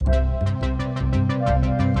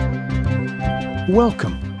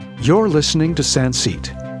Welcome. You're listening to Sanseet,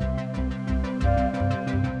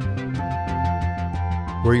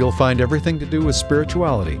 where you'll find everything to do with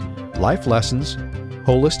spirituality, life lessons,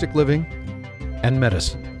 holistic living, and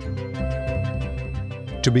medicine.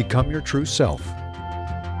 To become your true self.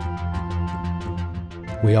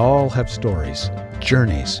 We all have stories,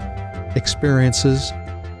 journeys, experiences,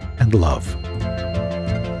 and love.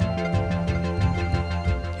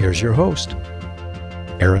 Here's your host,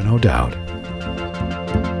 Erin O'Dowd.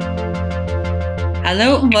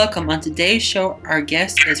 Hello and welcome. On today's show, our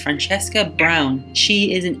guest is Francesca Brown.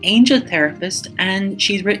 She is an angel therapist and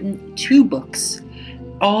she's written 2 books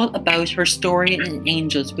all about her story in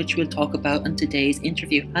angels, which we'll talk about in today's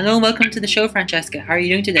interview. Hello and welcome to the show, Francesca. How are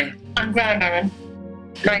you doing today? I'm grand, Erin.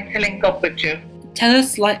 Nice to link up with you. Tell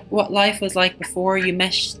us what life was like before you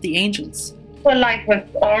met the angels. Well, life was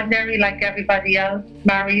ordinary like everybody else,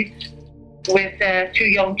 married, with 2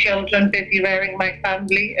 young children, busy rearing my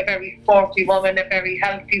family, a very sporty woman, a very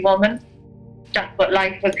healthy woman. That's what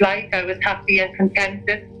life was like. I was happy and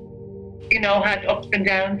contented. You know, had ups and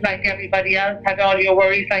downs like everybody else, had all your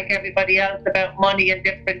worries like everybody else about money and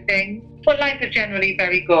different things. But life is generally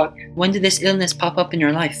very good. When did this illness pop up in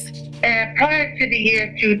your life? Prior to the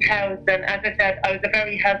year 2000, as I said, I was a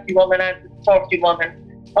very healthy woman, I was a sporty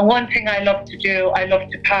woman. And one thing I love to do, I love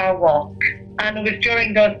to power walk. And it was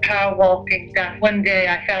during those power walking that one day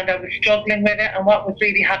I found I was struggling with it, and what was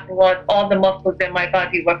really happening was all the muscles in my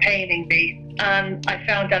body were paining me, and I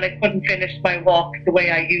found that I couldn't finish my walk the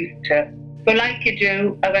way I used to. So like you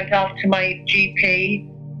do, I went off to my GP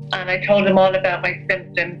and I told him all about my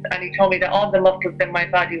symptoms, and he told me that all the muscles in my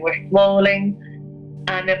body were swollen,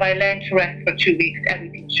 and if I learned to rest for 2 weeks,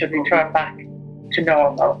 everything should return back to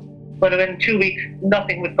normal. But in 2 weeks,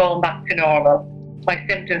 nothing was going back to normal. My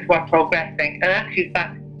symptoms were progressing, and actually, in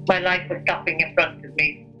fact, my life was stopping in front of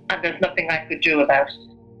me, and there's nothing I could do about it.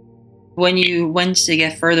 When you went to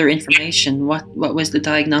get further information, what was the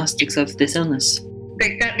diagnostics of this illness?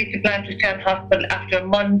 They sent me to Blanchardstown Hospital. After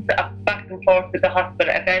months of back and forth to the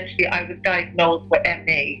hospital, eventually I was diagnosed with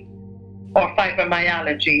ME, or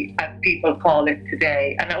fibromyalgia, as people call it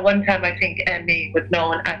today. And at one time, I think ME was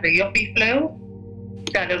known as a yuppie flu,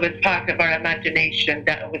 that it was part of our imagination,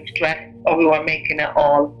 that it was stress, or we were making it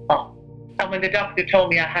all up. And when the doctor told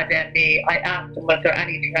me I had ME, I asked him was there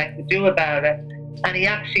anything I could do about it. And he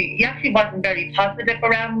actually wasn't very positive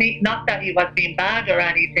around me. Not that he was being bad or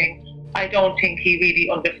anything. I don't think he really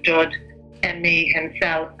understood ME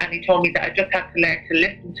himself. And he told me that I just had to learn to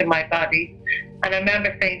listen to my body. And I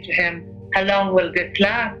remember saying to him, how long will this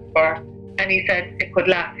last for? And he said it could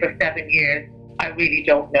last for 7 years. I really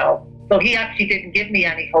don't know. So he actually didn't give me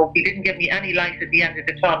any hope. He didn't give me any light at the end of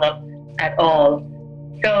the tunnel at all.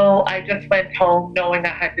 So I just went home knowing I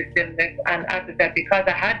had this illness. And as I said, because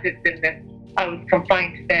I had this illness, I was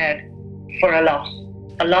confined to bed for a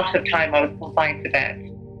lot of time. I was confined to bed.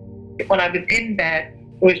 When I was in bed,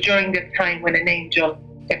 it was during this time when an angel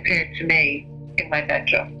appeared to me in my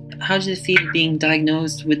bedroom. How did it feel being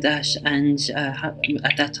diagnosed with that and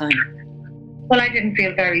at that time? Well, I didn't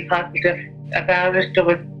feel very positive about it. There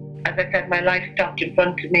was, as I said, my life stopped in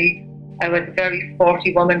front of me. I was a very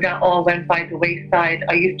sporty woman. That all went by the wayside.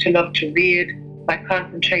 I used to love to read. My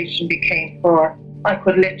concentration became poor. I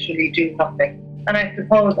could literally do nothing. And I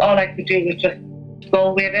suppose all I could do was just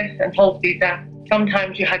go with it, and hopefully that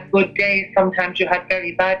sometimes you had good days, sometimes you had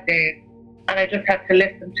very bad days. And I just had to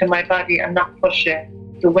listen to my body and not push it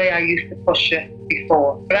the way I used to push it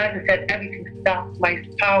before. But as I said, everything stopped. My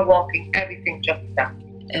power walking, everything just stopped.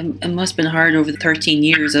 It must have been hard over the 13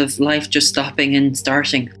 years of life just stopping and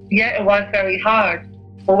starting. Yeah, it was very hard.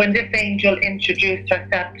 But when this angel introduced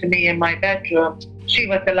herself to me in my bedroom, she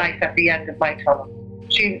was the light at the end of my tunnel.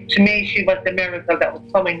 To me, she was the miracle that was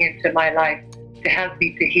coming into my life to help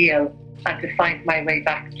me to heal and to find my way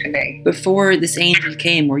back to me. Before this angel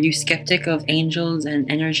came, were you skeptic of angels and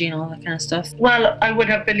energy and all that kind of stuff? Well, I would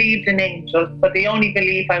have believed in angels, but the only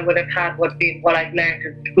belief I would have had would be what I've learned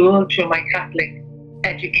in school through my Catholic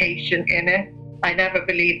education in it. I never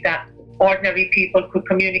believed that ordinary people could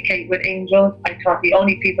communicate with angels. I thought the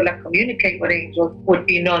only people that communicate with angels would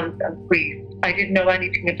be nuns and priests. I didn't know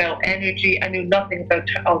anything about energy. I knew nothing about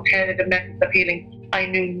alternative methods of healing. I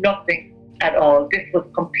knew nothing at all. This was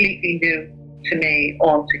completely new to me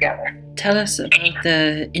altogether. Tell us about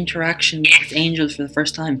the interaction with this angel for the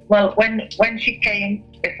first time. Well, when she came,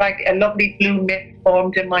 it's like a lovely blue mist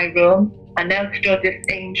formed in my room, and now stood this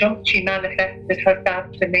angel. She manifested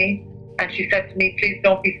herself to me, and she said to me, please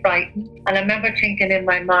don't be frightened. And I remember thinking in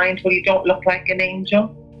my mind, well, you don't look like an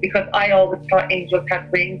angel, because I always thought angels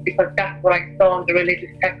had wings, because that's what I saw in the religious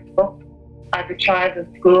textbook as a child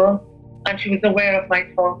in school. And she was aware of my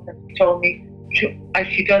thoughts, and she told me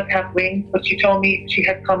she does have wings, but she told me she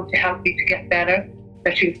had come to help me to get better,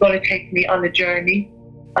 that she was going to take me on a journey,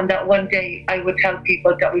 and that one day I would tell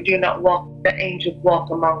people that we do not walk, the angels walk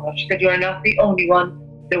among us. She said, you are not the only one.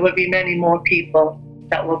 There will be many more people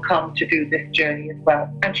that will come to do this journey as well.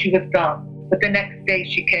 And she was gone. But the next day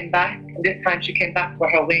she came back, and this time she came back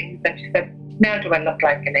with her wings, and she said, now do I look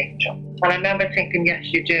like an angel? And I remember thinking, yes,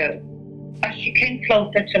 you do. As she came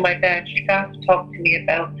closer to my bed, she started to talk to me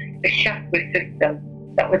about the chakra system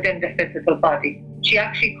that was in the physical body. She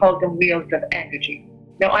actually called them wheels of energy.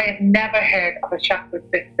 Now, I have never heard of a chakra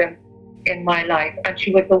system in my life, and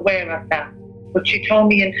she was aware of that. But she told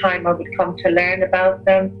me in time I would come to learn about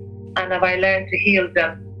them, and if I learned to heal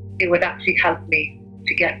them, it would actually help me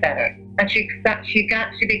to get better. And she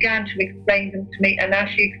began to explain them to me, and as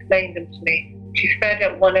she explained them to me, she spread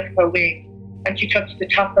out one of her wings, and she touched the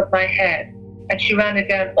top of my head, and she ran it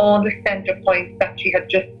down all the center points that she had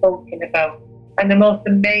just spoken about, and the most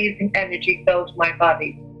amazing energy filled my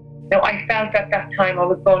body. Now, I felt at that time I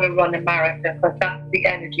was going to run a marathon, because that's the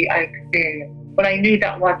energy I experienced, but I knew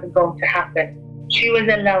that wasn't going to happen. She was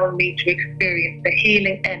allowing me to experience the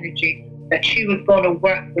healing energy that she was going to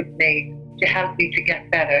work with me to help me to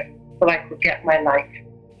get better, so I could get my life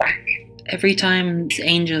back. Every time this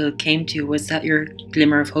angel came to you, was that your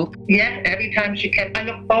glimmer of hope? Yeah, every time she came, I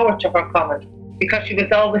looked forward to her coming, because she was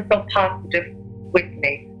always so positive with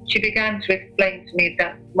me. She began to explain to me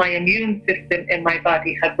that my immune system in my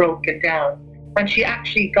body had broken down, and she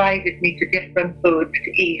actually guided me to different foods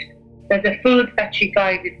to eat. Now, the foods that she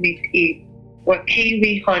guided me to eat were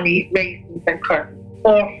kiwi, honey, raisins, and curds.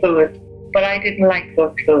 4 foods, but I didn't like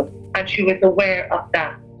those foods, and she was aware of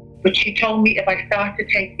that. But she told me if I start to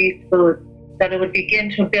take these foods, that it would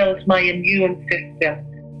begin to build my immune system,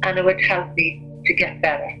 and it would help me to get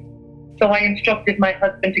better. So I instructed my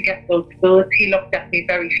husband to get those foods. He looked at me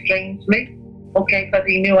very strangely, because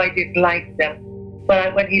he knew I didn't like them.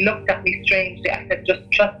 But when he looked at me strangely, I said,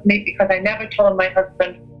 just trust me, because I never told my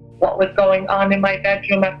husband what was going on in my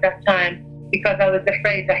bedroom at that time, because I was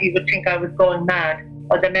afraid that he would think I was going mad,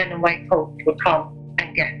 or the men in white coats would come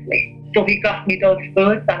and get me. So he got me those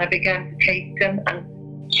foods, and I began to take them,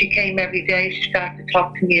 and she came every day. She started to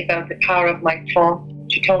talk to me about the power of my thoughts.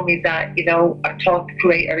 She told me that, our thoughts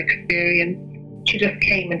create our experience. She just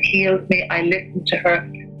came and healed me. I listened to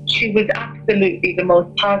her. She was absolutely the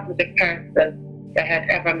most positive person that I had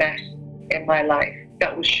ever met in my life,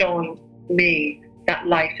 that was showing me that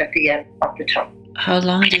light at the end of the tunnel. How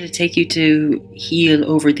long did it take you to heal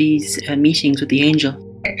over these meetings with the angel?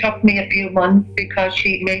 It took me a few months, because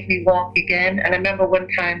she made me walk again. And I remember one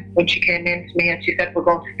time when she came in to me and she said, we're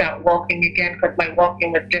going to start walking again, because my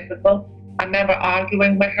walking was difficult. I remember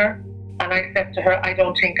arguing with her, and I said to her, I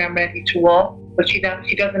don't think I'm ready to walk. But she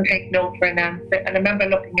doesn't take no for an answer. And I remember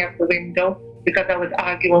looking out the window, because I was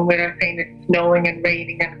arguing with her, saying it's snowing and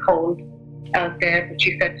raining and cold out there. But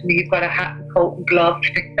she said to me, you've got a hat and coat and gloves,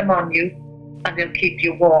 stick them on you, and they'll keep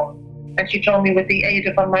you warm. And she told me with the aid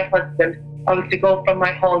of my husband, I was to go from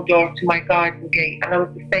my hall door to my garden gate, and I was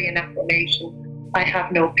to say an affirmation, I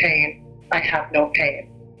have no pain, I have no pain.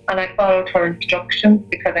 And I followed her instructions,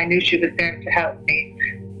 because I knew she was there to help me,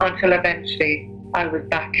 until eventually I was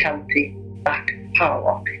back healthy, back power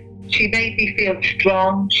walking. She made me feel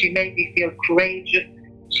strong, she made me feel courageous,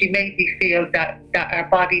 she made me feel that our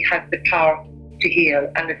body has the power to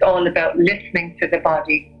heal, and it's all about listening to the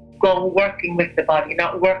body, working with the body,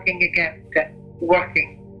 not working against it,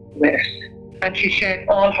 working with it. And she shared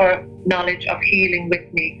all her knowledge of healing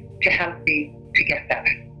with me to help me to get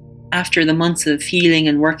better. After the months of healing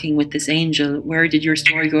and working with this angel, where did your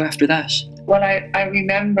story go after that? Well, I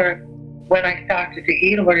remember when I started to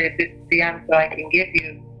heal her, if this is the answer I can give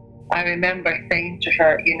you, I remember saying to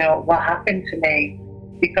her, what happened to me?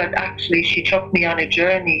 Because actually she took me on a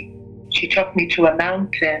journey. She took me to a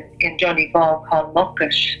mountain in Donegal called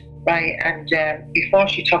Muckish. Right, and before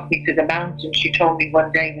she took me to the mountain, she told me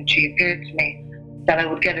one day when she appeared to me that I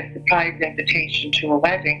would get a surprise invitation to a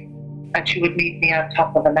wedding, and she would meet me on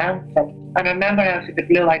top of a mountain. And I remember out of the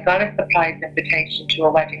blue, I got a surprise invitation to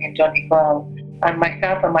a wedding in Donegal, and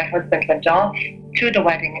myself and my husband went off to the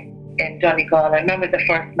wedding in Donegal. I remember the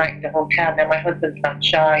first night in the hotel. Now, my husband's not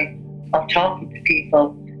shy of talking to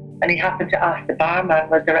people, and he happened to ask the barman,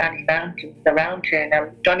 was there any mountains around here?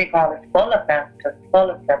 Now, Donegal is full of mountains,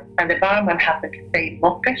 full of them. And the barman happened to say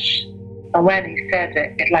Muckish. And when he said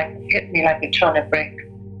it, it hit me like a ton of bricks.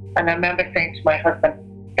 And I remember saying to my husband,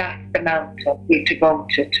 that's the mountain we need to go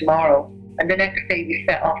to tomorrow. And the next day we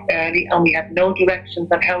set off early, and we had no directions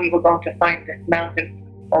on how we were going to find this mountain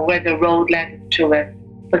or where the road led to it.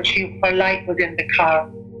 But her light was in the car,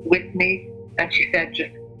 with me. And she said,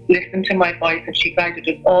 just listen to my voice. And she guided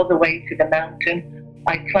us all the way to the mountain.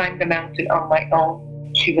 I climbed the mountain on my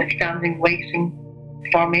own. She was standing waiting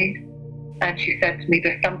for me. And she said to me,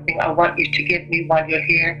 there's something I want you to give me while you're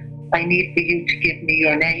here. I need for you to give me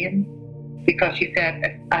your name. Because she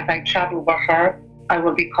said, as I travel with her, I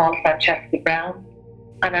will be called Francesca Brown.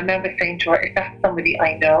 And I remember saying to her, is that somebody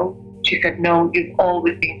I know? She said, no, you've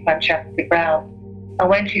always been Francesca Brown. And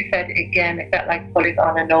when she said it again, it felt like pulling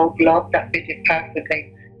on an old glove that fitted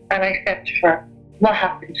perfectly. And I said to her, what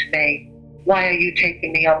happened to me? Why are you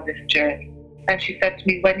taking me on this journey? And she said to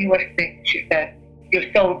me, when you were sick, she said, your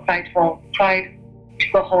soul cried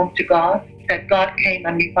to go home to God. She said, God came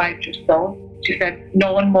and revived your soul. She said,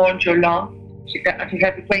 no one mourned your loss. She said, and you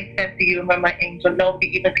had a great sense of humor, my angel. Nobody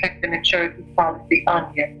even kept an insurance policy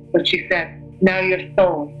on you. But she said, now your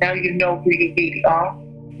soul, now you know who you really are.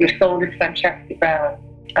 Your soul is Francesca Brown,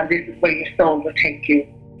 and this is where your soul will take you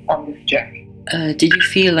on this journey. Did you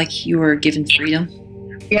feel like you were given freedom?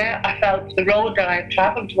 Yeah, I felt the road that I've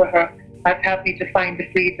traveled with her has helped me to find the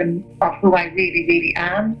freedom of who I really, really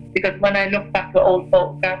am. Because when I look back at old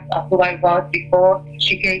photographs of who I was before,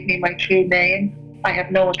 she gave me my true name. I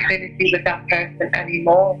have no affinity with that person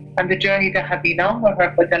anymore. And the journey that I've been on with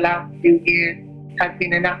her for the last few years has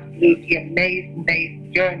been an absolutely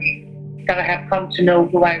amazing journey, that I have come to know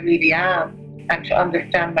who I really am and to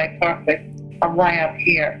understand my purpose and why I'm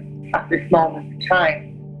here at this moment in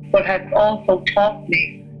time. But has also taught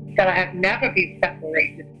me that I have never been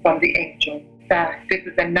separated from the angels, that this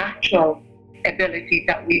is a natural ability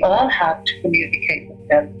that we all have to communicate with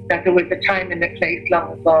them, that there was a time and a place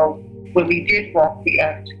long ago when we did walk the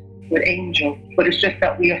earth with angels, but it's just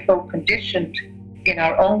that we are so conditioned in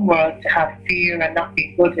our own world to have fear and not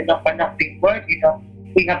being good enough or not being worthy enough.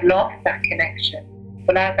 We have lost that connection.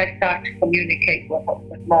 But as I start to communicate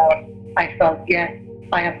with more, I felt, yes,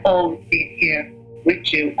 I have always been here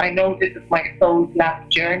with you. I know this is my soul's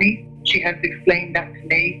last journey. She has explained that to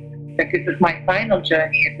me, that this is my final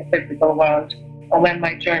journey in the physical world. And when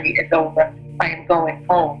my journey is over, I am going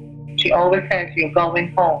home. She always says, you're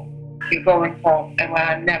going home. You're going home, and when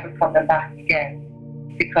I'm never coming back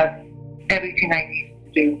again, because everything I need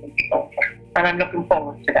to do will be over. And I'm looking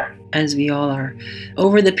forward to that. As we all are.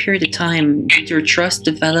 Over the period of time, did your trust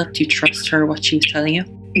develop? Do you trust her, what she was telling you?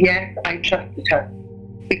 Yes, I trusted her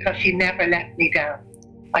because she never let me down.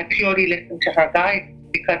 I purely listened to her guidance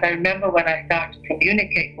because I remember when I started to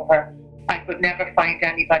communicate with her, I could never find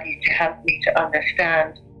anybody to help me to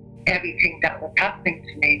understand everything that was happening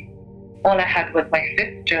to me. All I had was my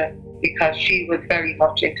sister, because she was very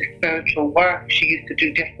much into spiritual work. She used to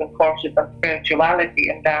do different courses on spirituality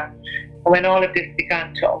and that. And when all of this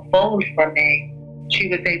began to unfold for me, she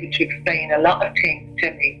was able to explain a lot of things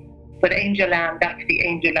to me. But Angel Ann, that's the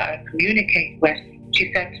angel that I communicate with,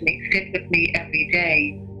 she said to me, sit with me every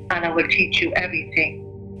day and I will teach you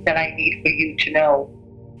everything that I need for you to know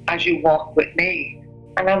as you walk with me.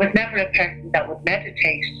 And I was never a person that would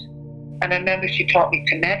meditate. And I remember she taught me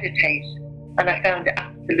to meditate, and I found it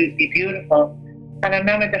absolutely beautiful. And I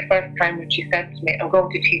remember the first time when she said to me, I'm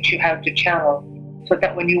going to teach you how to channel, so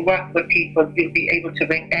that when you work with people, you'll be able to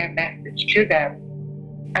bring their message to them.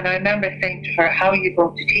 And I remember saying to her, how are you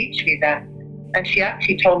going to teach me that? And she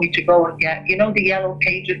actually told me to go and get, you know, the Yellow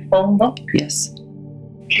Pages phone book? Yes.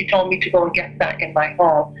 She told me to go and get that in my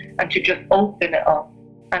hall and to just open it up.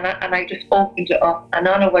 And I just opened it up, and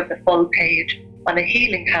on it was a full page on a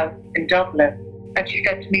healing house in Dublin. And she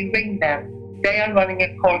said to me, ring them. They are running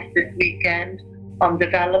a course this weekend on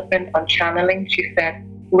development, on channeling. She said,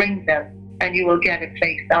 ring them and you will get a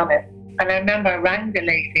place on it. And I remember I rang the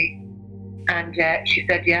lady and she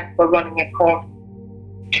said, yes, we're running a course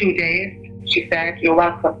 2 days. She said, you're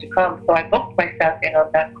welcome to come. So I booked myself in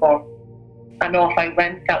on that course. And off I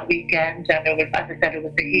went that weekend, and it was, as I said, it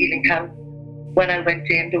was the healing house. When I went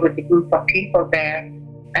in, there was a group of people there,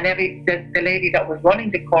 and the lady that was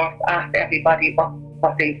running the course asked everybody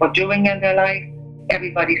what they were doing in their life.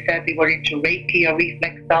 Everybody said they were into Reiki or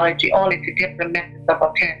reflexology, all into different methods of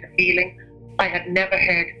alternative healing. I had never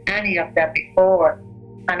heard any of them before.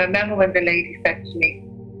 And I remember when the lady said to me,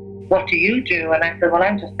 what do you do? And I said, well,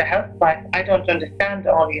 I'm just a housewife. I don't understand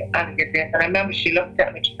any of this. And I remember she looked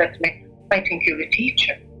at me and she said to me, I think you're a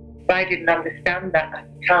teacher. But I didn't understand that at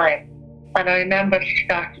the time. And I remember she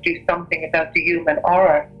started to do something about the human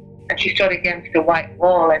aura. And she stood against the white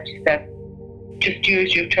wall and she said, just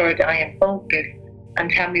use your third eye and focus and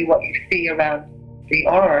tell me what you see around the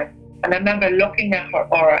aura. And I remember looking at her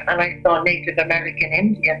aura and I saw Native American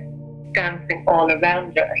Indians dancing all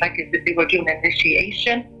around her, like as if they were doing an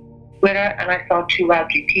initiation with her. And I saw two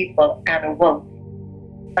elderly people and a wolf.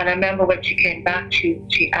 And I remember when she came back, she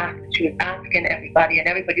was asking everybody, and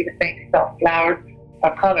everybody was saying they saw flowers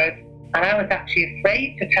or colours. And I was actually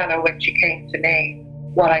afraid to tell her when she came to me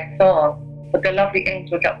what I saw. But the lovely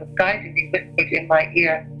angel that was guiding me whispered in my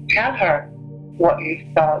ear, tell her what you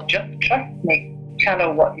saw. Just trust me. Tell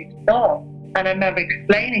her what you saw. And I remember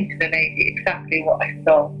explaining to the lady exactly what I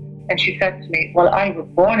saw. And she said to me, well, I was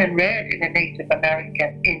born and reared in a Native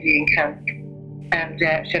American Indian camp. And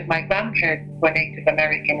she said, my grandparents were Native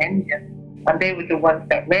American Indians. And they were the ones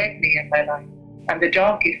that reared me in my life. And the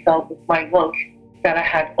dog you saw was my wolf that I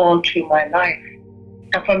had all through my life.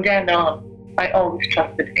 And from then on, I always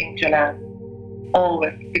trusted Angel Ann.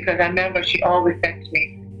 Always. Because I remember she always said to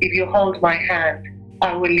me, if you hold my hand,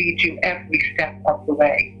 I will lead you every step of the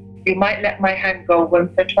way. You might let my hand go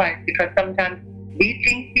once or twice, because sometimes we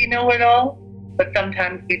think we know it all, but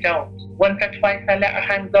sometimes we don't. Once or twice I let her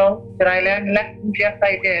hand go. Did I learn lessons? Yes,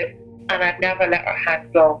 I did. And I've never let her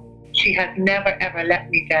hand go. She has never ever let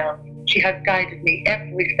me down. She has guided me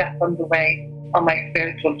every step on the way on my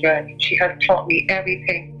spiritual journey. She has taught me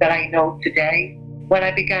everything that I know today. When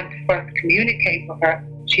I began to first communicate with her,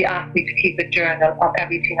 she asked me to keep a journal of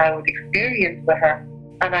everything I would experience with her.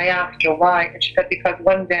 And I asked her why. And she said, because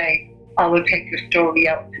one day I will take your story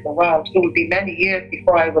out to the world. It will be many years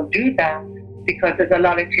before I will do that, because there's a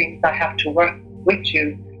lot of things I have to work with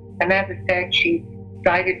you. And as I said, she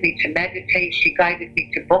guided me to meditate. She guided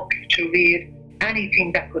me to books, to read,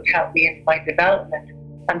 anything that could help me in my development.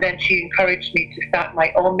 And then she encouraged me to start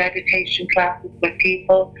my own meditation classes with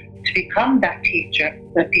people, to become that teacher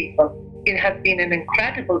with people. It has been an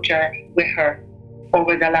incredible journey with her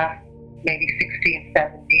over the last maybe 16,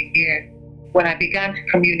 17 years. When I began to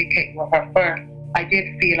communicate with her first, I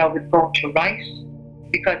did feel I was going to write,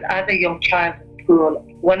 because as a young child in school,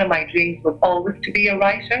 one of my dreams was always to be a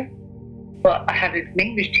writer. But I had an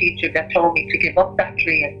English teacher that told me to give up that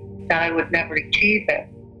dream, that I would never achieve it.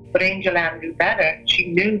 But Angel Ann knew better.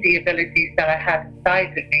 She knew the abilities that I had inside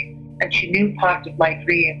of me, and she knew part of my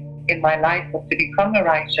dream in my life was to become a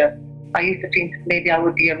writer. I used to think maybe I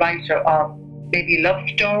would be a writer of maybe love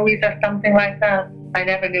stories or something like that. I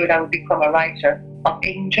never knew that I would become a writer of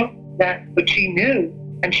Angel, but she knew,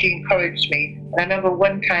 and she encouraged me. And I remember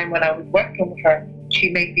one time when I was working with her, she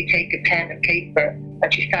made me take a pen and paper,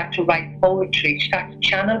 and she started to write poetry. She started to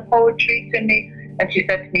channel poetry to me, and she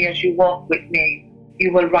said to me, as you walk with me,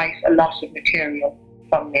 you will write a lot of material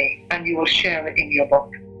from me, and you will share it in your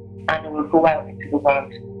book, and it will go out into the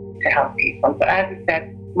world to help people. But as I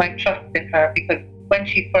said, my trust in her, because when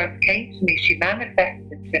she first came to me, she manifested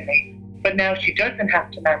to me. But now she doesn't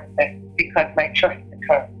have to manifest, because my trust in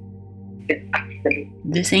her is absolute.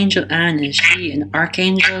 This Angel Ann, is she an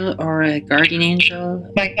archangel or a guardian angel?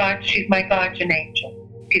 My God, she's my guardian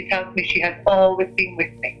angel. She tells me she has always been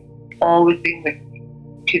with me, always been with me.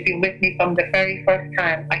 She's been with me from the very first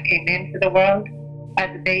time I came into the world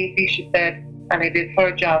as a baby, she said, and it is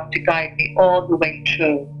her job to guide me all the way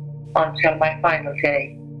through until my final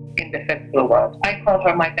day in the physical world. I call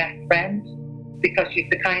her my best friend, because she's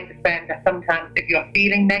the kind of friend that sometimes if you're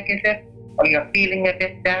feeling negative or you're feeling a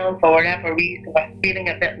bit down for whatever reason, or feeling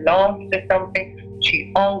a bit lost or something,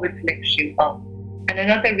 she always lifts you up. And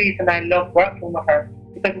another reason I love working with her,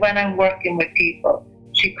 because when I'm working with people,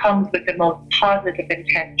 she comes with the most positive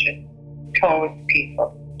intention towards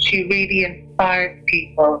people. She really inspires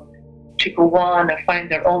people to go on and find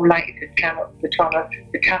their own light at the tunnel,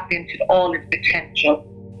 to tap into all its potential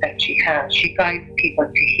that she has. She guides people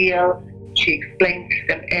to heal. She explains to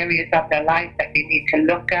them areas of their life that they need to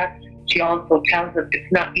look at. She also tells us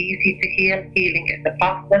it's not easy to heal. Healing is a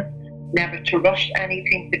process, never to rush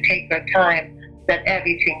anything, to take her time, that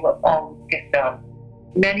everything will always get done.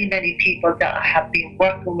 Many, many people that I have been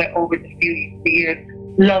working with over the few years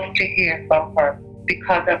love to hear from her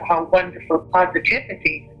because of her wonderful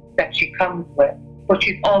positivity that she comes with. But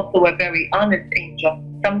she's also a very honest angel.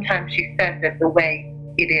 Sometimes she says it the way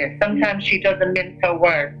it is. Sometimes she doesn't mince her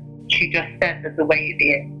words. She just says it the way it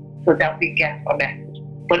is so that we get her message.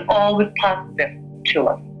 But always positive to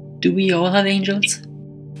us. Do we all have angels?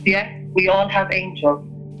 Yes, we all have angels.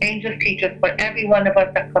 Angels teach us, for every one of us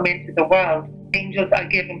that come into the world, angels are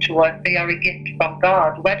given to us. They are a gift from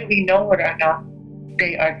God. Whether we know it or not,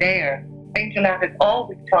 they are there. Angel Ann has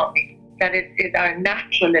always taught me that it is our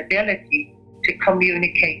natural ability to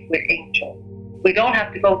communicate with angels. We don't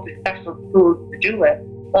have to go to special schools to do it.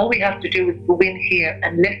 All we have to do is go in here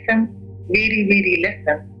and listen, really, really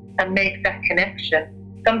listen, and make that connection.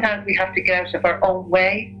 Sometimes we have to get out of our own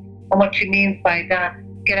way. And what she means by that,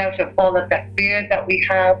 get out of all of that fear that we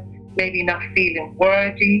have, maybe not feeling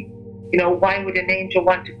worthy. You know, why would an angel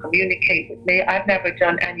want to communicate with me? I've never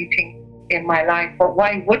done anything in my life. But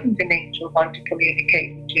why wouldn't an angel want to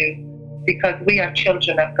communicate with you? Because we are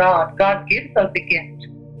children of God. God gives us the gift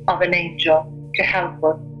of an angel to help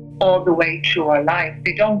us all the way through our life.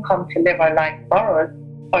 They don't come to live our life for us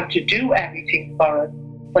or to do everything for us,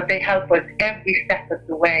 but they help us every step of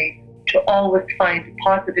the way to always find a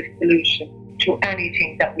positive solution to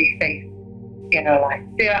anything that we face in our life.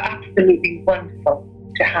 They are absolutely wonderful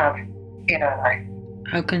to have in our life.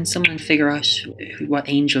 How can someone figure out what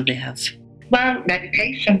angel they have? Well,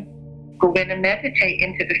 meditation. Go in and meditate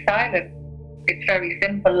into the silence. It's very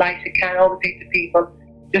simple. Light a candle. Always say to people,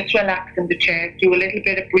 just relax in the chair, do a little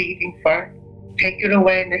bit of breathing first, take your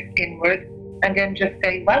awareness inward, and then just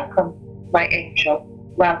say, welcome, my angel,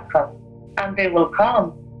 welcome. And they will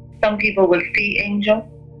come. Some people will see angels,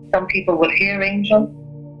 some people will hear angels.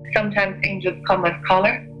 Sometimes angels come as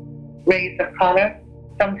color, rays of color.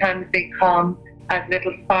 Sometimes they come as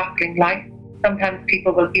little sparkling lights. Sometimes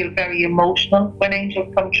people will feel very emotional when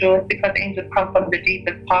angels come through us, because angels come from the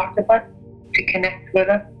deepest part of us to connect with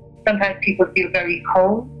us. Sometimes people feel very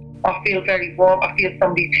cold or feel very warm or feel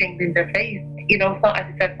somebody tingling their face. You know, so as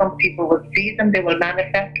I said, some people will see them, they will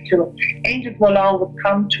manifest to us. Angels will always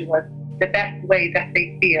come to us the best way that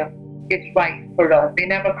they feel is right for us. They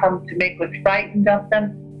never come to make us frightened of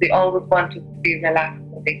them. They always want us to be relaxed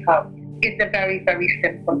when they come. It's a very, very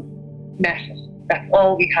simple method. That's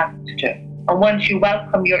all we have to do. And once you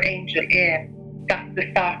welcome your angel in, that's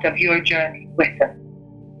the start of your journey with them.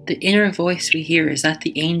 The inner voice we hear, is that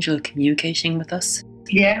the angel communicating with us?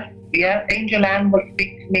 Yeah. Angel Anne will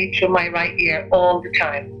speak to me through my right ear all the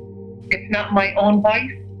time. It's not my own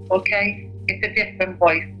voice, okay? It's a different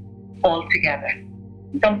voice altogether.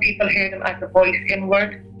 Some people hear them as a voice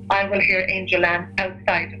inward. I will hear Angel Anne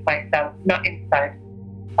outside of myself, not inside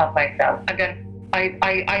of myself. And then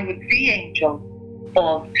I would see angels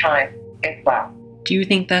all the time as well. Do you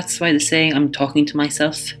think that's why they're saying I'm talking to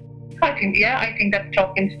myself? I think that's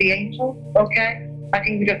talking to the angels, okay? I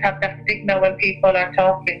think we just have that stigma when people are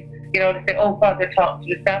talking. You know, they say, oh God, they're talking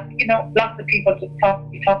to yourself. You know, lots of people just talk.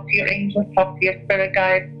 You talk to your angels, talk to your spirit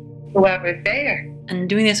guides, whoever is there. And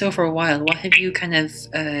doing this over a while, what have you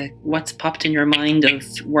what's popped in your mind of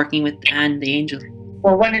working with Anne the angel?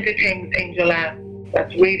 Well, one of the things Angel Anne that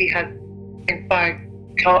really has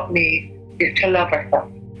taught me is to love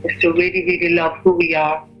ourselves, is to really, really love who we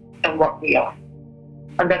are and what we are.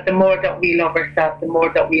 And that the more that we love ourselves, the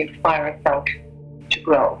more that we inspire ourselves to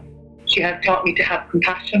grow. She has taught me to have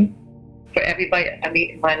compassion for everybody I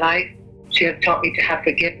meet in my life. She has taught me to have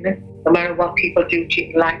forgiveness. No matter what people do to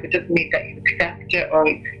you in life, it doesn't mean that you accept it or,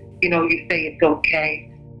 you know, you say it's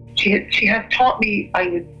okay. She has taught me, I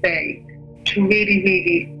would say, to really,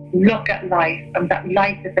 really look at life and that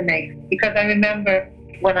life is amazing. Because I remember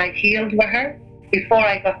when I healed with her, before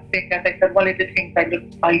I got sick, as I said, one of the things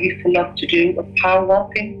I used to love to do was power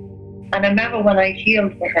walking. And I remember when I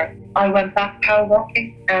healed with her, I went back power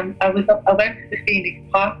walking, and I went to the Phoenix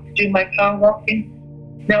Park to do my power walking.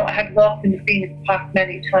 Now, I had walked in the Phoenix Park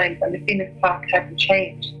many times, and the Phoenix Park hadn't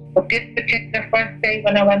changed. But this particular first day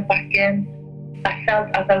when I went back in, I felt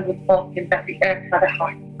as I was walking that the earth had a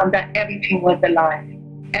heart, and that everything was alive.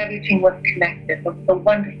 Everything was connected. There was a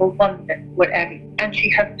wonderful oneness with everything. And she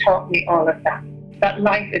has taught me all of that. That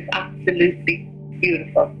life is absolutely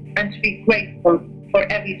beautiful. And to be grateful for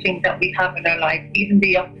everything that we have in our life, even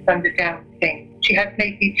the ups and the downs things. She has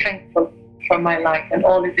made me thankful for my life and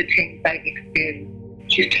all of the things I've experienced.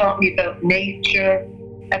 She's taught me about nature,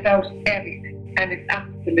 about everything, and it's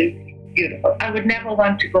absolutely beautiful. I would never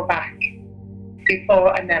want to go back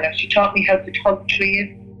before I met her. She taught me how to hug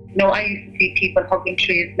trees. You know, I used to see people hugging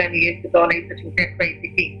trees many years ago, and I used to think they're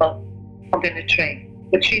crazy people hugging a tree.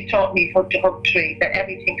 But she taught me how to hug trees, that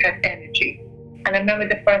everything has energy. And I remember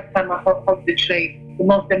the first time I hugged the tree, the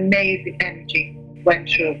most amazing energy went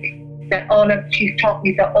through me. She's taught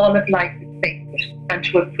me that all of life is sacred and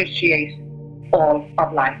to appreciate all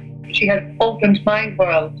of life. She has opened my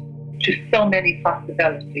world to so many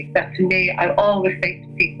possibilities that to me, I always say to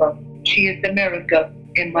people, she is the miracle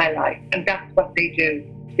in my life. And that's what they do.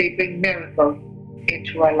 They bring miracles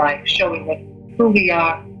into our life, showing us who we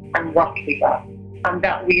are and what we are, and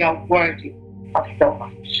that we are worthy of so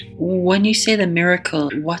much. When you say the miracle,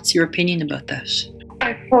 what's your opinion about that?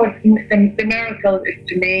 I suppose the miracle is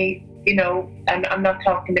to me, you know, and I'm not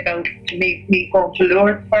talking about to me going to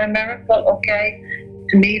Lourdes for a miracle, okay?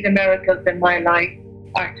 To me, the miracles in my life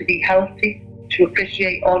are to be healthy, to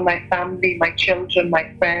appreciate all my family, my children,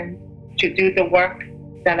 my friends, to do the work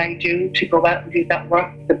that I do, to go out and do that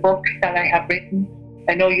work, the books that I have written.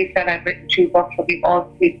 I know you said I've written 2 books, but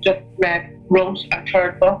we've just wrote our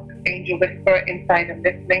 3rd book, Angel Whisper, Inside and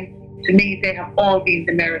Listening. to me, they have all been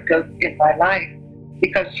the miracles in my life,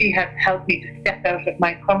 because she has helped me to step out of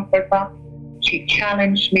my comfort box. She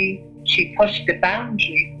challenged me. She pushed the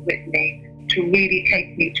boundaries with me to really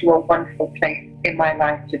take me to a wonderful place in my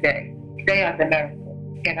life today. They are the miracles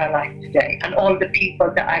in our life today. And all the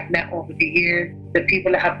people that I've met over the years, the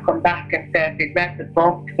people that have come back and said they've read the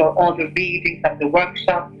books or all the readings and the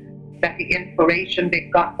workshops, that the inspiration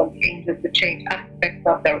they've got from the angels to change aspects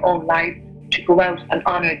of their own life, to go out and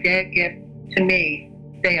honor their gift, to me,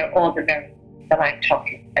 they are all the miracles that I'm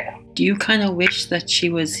talking about. Do you kind of wish that she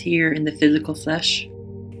was here in the physical flesh?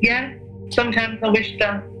 Yeah, sometimes I wish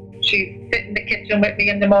that she'd sit in the kitchen with me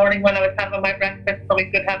in the morning when I was having my breakfast so we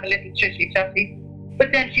could have a little chitty-chatty.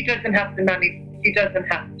 But then she doesn't have to manage. She doesn't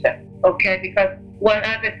have to, okay? Because,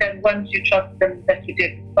 as I said, once you trust them, that you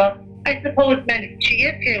did. But I suppose she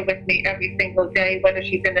is here with me every single day, whether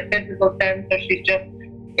she's in a physical sense or she's just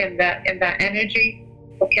in that energy.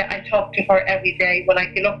 Okay, I talk to her every day. When I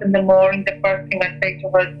get up in the morning, the first thing I say to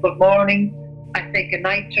her is good morning. I say good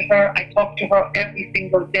night to her. I talk to her every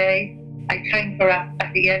single day. I thank her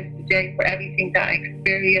at the end of the day for everything that I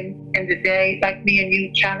experienced in the day. Like me and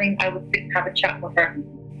you chatting, I would sit and have a chat with her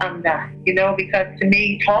on that, because to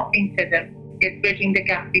me, talking to them is bridging the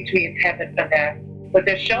gap between heaven and earth. But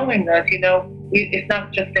they're showing us, it's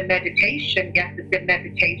not just a meditation. Yes, it's a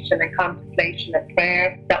meditation and contemplation and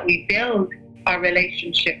prayer that we build our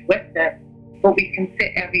relationship with them, but we can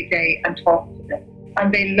sit every day and talk to them.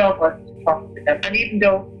 And they love us to talk to them. And even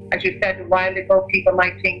though, as you said a while ago, people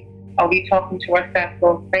might think, are we talking to ourselves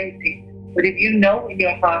going crazy? But if you know in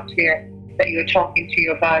your heart here that you're talking to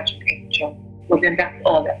your guardian angel, well then that's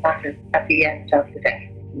all that matters at the end of the day.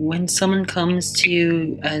 When someone comes to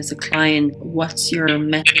you as a client, what's your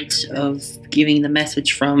method of giving the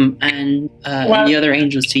message from and the other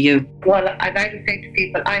angels to you? Well, I like to say to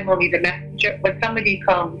people, I'm only the messenger. When somebody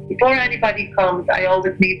comes, before anybody comes, I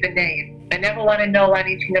always need the name. I never want to know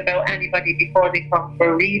anything about anybody before they come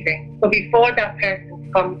for a reading. So before that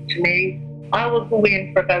person comes to me, I will go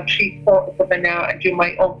in for about 3/4 of an hour and do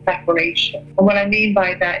my own preparation. And what I mean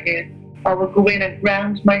by that is, I will go in and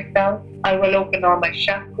ground myself. I will open all my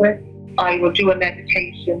chakras. I will do a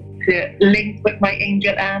meditation to link with my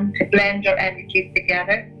angel Anne, to blend your energies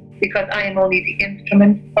together, because I am only the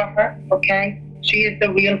instrument for her, okay? She is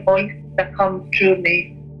the real voice that comes through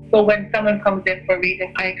me. So when someone comes in for a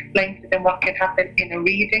reading, I explain to them what can happen in a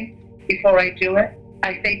reading before I do it.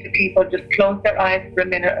 I say to people, just close their eyes for a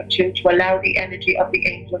minute or two to allow the energy of the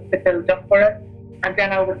angels to build up for us. And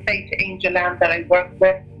then I will say to Angel Anne that I work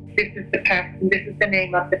with, this is the person, this is the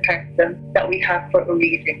name of the person that we have for a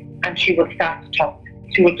reading. And she will start to talk.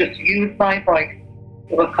 She will just use my voice.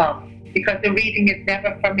 It will come. Because the reading is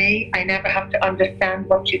never for me. I never have to understand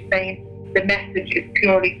what she's saying. The message is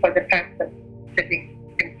purely for the person sitting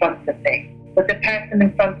in front of me. But the person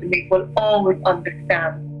in front of me will always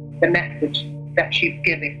understand the message that she's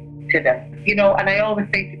giving to them. And I always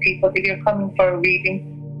say to people, if you're coming for a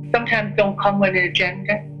reading, sometimes don't come with an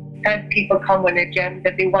agenda. Sometimes people come with an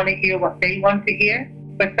agenda. They want to hear what they want to hear.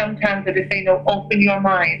 But sometimes they say, no, open your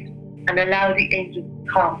mind and allow the angels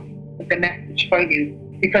to come with the message for you,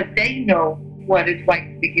 because they know what is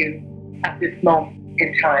right for you at this moment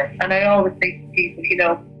in time. And I always say to people,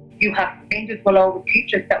 angels will always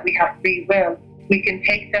teach us that we have free will. We can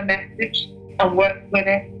take their message and work with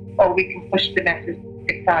it, or we can push the message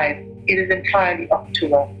aside. It is entirely up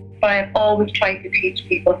to us. But I have always tried to teach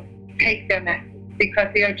people, take their message, because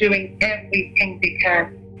they are doing everything they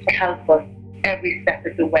can to help us every step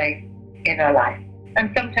of the way in our life.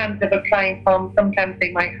 And sometimes if a client comes, sometimes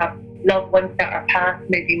they might have loved ones that are passed,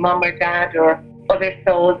 maybe mom or dad or other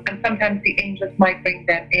souls, and sometimes the angels might bring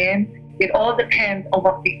them in. It all depends on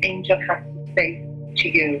what the angel has to say to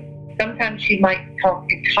you. Sometimes she might talk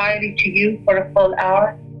entirely to you for a full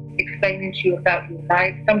hour, explaining to you about your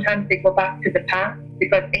life. Sometimes they go back to the past,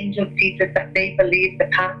 because angels teach us that they believe the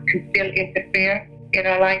past can still interfere in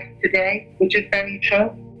our life today, which is very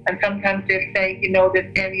true. And sometimes they'll say,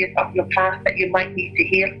 there's areas of your past that you might need to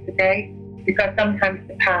heal today, because sometimes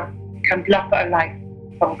the past can block our life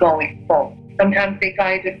from going forward. Sometimes they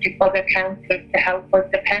guide us to other counselors to help us,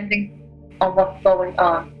 depending on what's going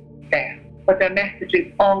on there. But their message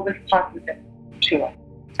is always positive to us.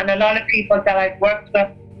 And a lot of people that I've worked with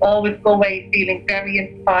always go away feeling very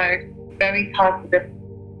inspired, very positive,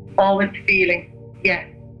 always feeling, yes,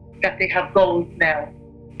 that they have goals now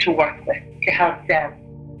to work with, to help them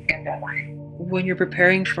in their life. When you're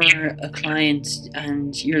preparing for a client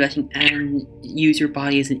and you're letting Anne use your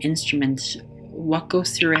body as an instrument, what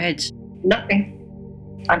goes through your head? Nothing.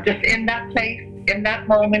 I'm just in that place, in that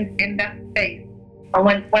moment, in that space, And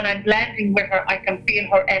when I'm blending with her, I can feel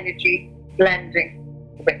her energy blending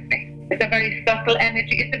with me. It's a very subtle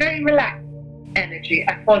energy. It's a very relaxed energy.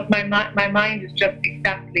 I suppose my mind is just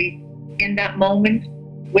exactly in that moment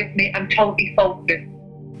with me. I'm totally focused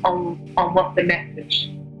on what the message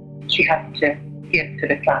she has to give to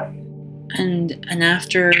the client. And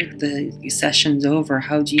after the session's over,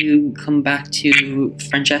 how do you come back to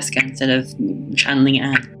Francesca instead of channeling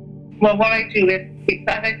Anne? Well, what I do is,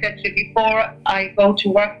 as I said to you before, I go to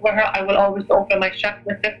work with her. I will always open my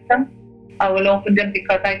chakra system. I will open them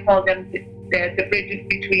because I call them the bridges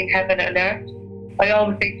between heaven and earth. I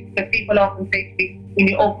always say, because people often say to me, when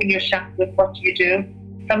you open your chakras, what do you do?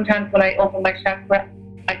 Sometimes when I open my chakra,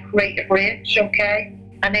 I create a bridge, okay?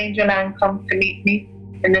 An angel Anne comes to meet me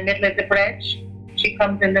in the middle of the bridge. She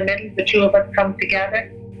comes in the middle, the two of us come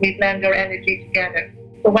together, we blend our energy together.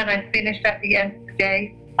 So when I'm finished at the end of the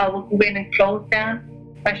day, I will go in and close down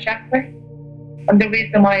my chakra. And the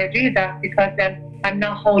reason why I do that, because then I'm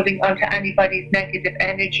not holding onto anybody's negative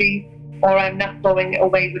energy, or I'm not going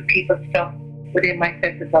away with people's stuff within my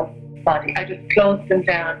physical body. I just close them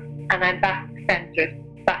down and I'm back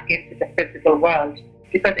centered, back into the physical world.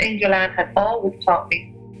 Because Angel Anne has always taught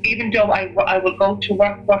me, even though I will go to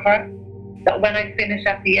work for her, that when I finish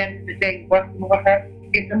at the end of the day working with her,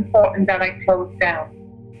 it's important that I close down.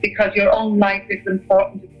 Because your own life is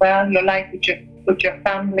important as well, your life with your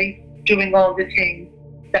family, doing all the things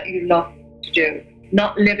that you love to do.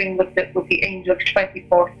 Not living with the angels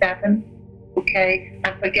 24/7, okay,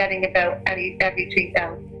 and forgetting about everything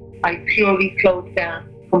else. I purely close down,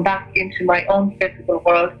 come back into my own physical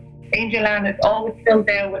world. Angel Anne is always still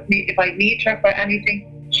there with me. If I need her for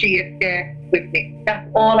anything, she is there with me. That's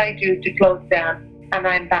all I do to close down, and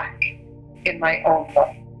I'm back in my own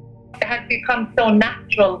world. It has become so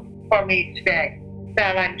natural for me today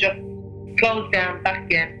that I'm just closed down, back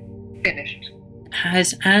in, finished.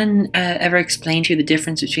 Has Anne ever explained to you the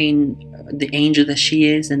difference between the angel that she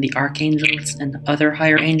is and the archangels and other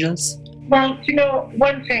higher angels? Well,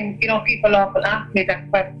 one thing, people often ask me that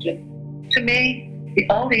question. To me,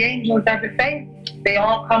 all the angels are the same. They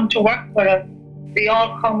all come to work with us. They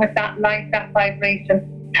all come with that light, that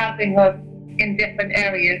vibration, helping us in different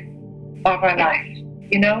areas of our life.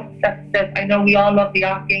 I know we all love the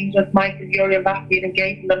archangels, Michael, Uriel, Raphael, and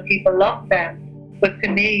Gabriel, and people love them. But to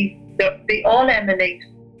me, they all emanate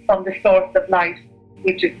from the source of light,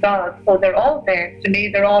 which is God. So they're all there. To me,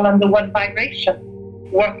 they're all on the one vibration,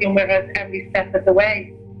 working with us every step of the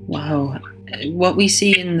way. Wow. What we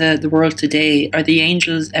see in the world today, are the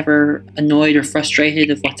angels ever annoyed or frustrated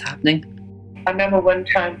of what's happening? I remember one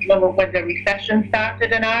time, when the recession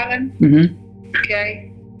started in Ireland,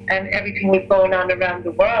 okay, and everything was going on around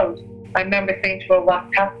the world. I remember saying to her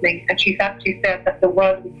what's happening, and she actually said that the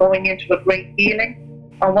world was going into a great healing,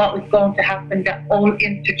 and what was going to happen, that all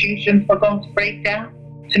institutions were going to break down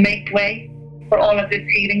to make way for all of this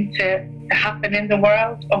healing to happen in the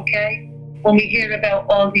world, okay? When we hear about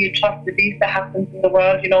all the atrocities that happen in the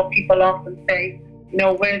world, people often say,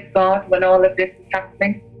 where's God when all of this is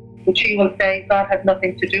happening? But she will say, God has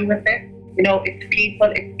nothing to do with it. It's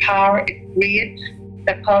people, it's power, it's greed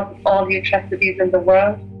that causes all the atrocities in the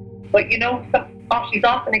world. But she's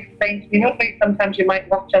often explained to me, sometimes you might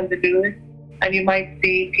watch on the news and you might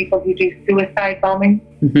see people who do suicide bombing.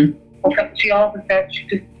 Mm-hmm. She always said, she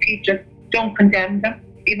just teaches, don't condemn them,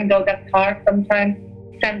 even though that's hard sometimes.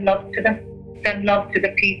 Send love to them. Send love to the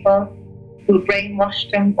people who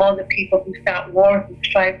brainwash them, all the people who start wars and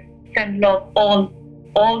strife. Send love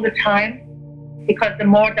all the time, because the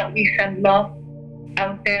more that we send love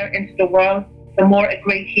out there into the world, the more a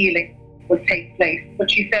great healing will take place.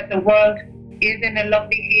 But she said the world is in a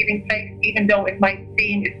lovely healing place, even though it might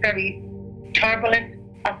seem it's very turbulent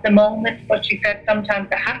at the moment. But she said sometimes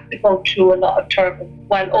it has to go through a lot of turbulence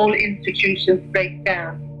while all institutions break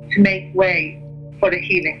down to make way for the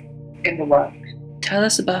healing in the world. Tell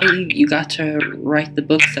us about how you got to write the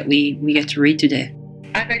books that we get to read today.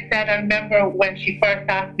 As I said, I remember when she first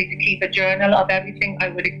asked me to keep a journal of everything I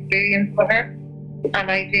would experience for her,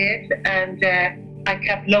 and I did, and I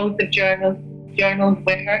kept loads of journals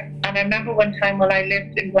with her. And I remember one time when I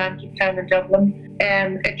lived in Blanchardstown in Dublin,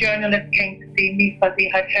 a journalist came to see me because he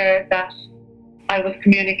had heard that I was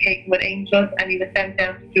communicating with angels, and he was sent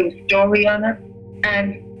down to do a story on it.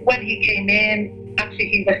 And when he came in,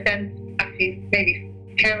 he was sent maybe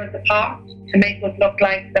tear us apart to make us look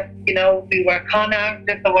like that, we were con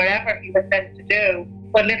artists or whatever he was sent to do.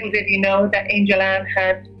 But little did he know that Angel Anne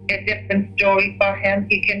had a different story for him.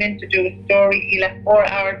 He came in to do a story. He left 4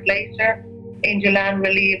 hours later. Angel Anne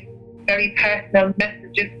relieved very personal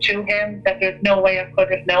messages to him that there's no way I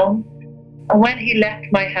could have known. And when he left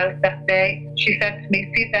my house that day, she said to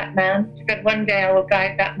me, see that man? She said, one day I will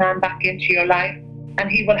guide that man back into your life and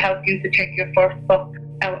he will help you to take your first book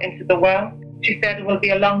out into the world. She said it will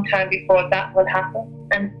be a long time before that will happen.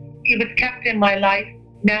 And he was kept in my life.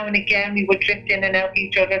 Now and again we would drift in and out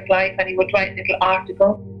each other's life and he would write little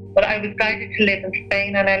articles. But I was guided to live in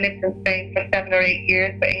Spain, and I lived in Spain for 7 or 8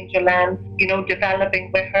 years for Angel Ann,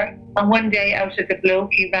 developing with her. And one day out of the blue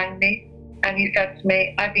he rang me and he said to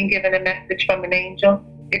me, I've been given a message from an angel.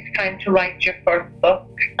 It's time to write your first book.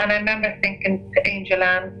 And I remember thinking to Angel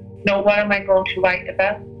Ann, no, what am I going to write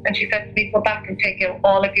about? And she said to me, go back and take out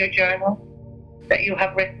all of your journals that you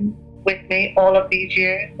have written with me all of these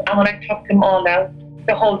years. And when I took them all out,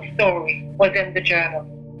 the whole story was in the journal.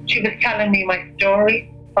 She was telling me my story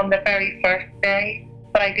from the very first day,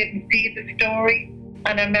 but I didn't see the story.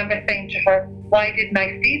 And I remember saying to her, why didn't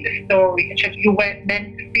I see the story? And she said, you weren't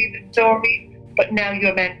meant to see the story, but now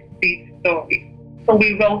you're meant to see the story. So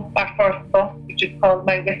we wrote our first book, which is called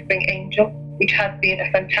My Whispering Angel, which has been a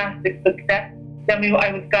fantastic success. Then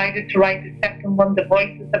I was guided to write the second one, The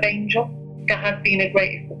Voices of Angel. That has been a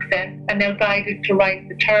great success. And now guided to write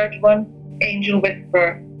the third one, Angel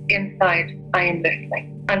Whisperer, Inside, I Am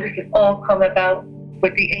Listening. And this has all come about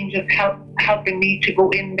with the angels helping me to go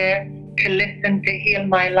in there, to listen, to heal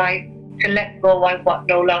my life, to let go of what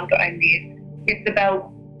no longer I need. It's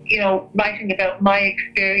about, writing about my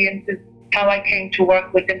experiences, how I came to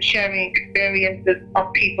work with them, sharing experiences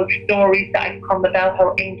of people's stories that I've come about,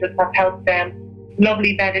 how angels have helped them,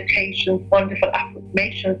 lovely meditations, wonderful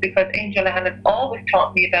affirmations, because Angel Ann has always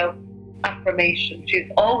taught me about affirmations. She's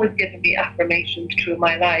always given me affirmations through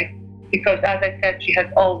my life, because as I said, she has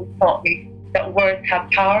always taught me that words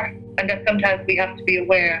have power, and that sometimes we have to be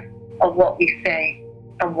aware of what we say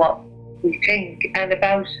and what we think. And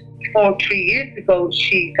about 3 years ago,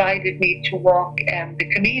 she guided me to walk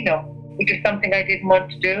the Camino, which is something I didn't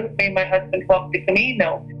want to do. Me and my husband walked the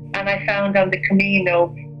Camino, and I found on the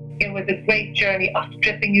Camino it was a great journey of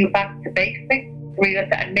stripping you back to basics, really,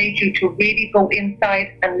 that made you to really go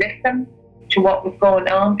inside and listen to what was going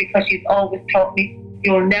on, because she's always taught me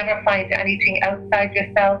you'll never find anything outside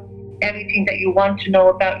yourself. Everything that you want to know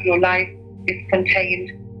about your life is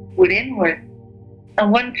contained withinward.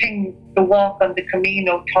 And one thing the walk on the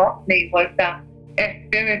Camino taught me was that our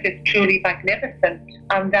spirit is truly magnificent,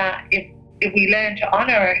 and that if we learn to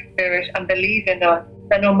honor our spirit and believe in us,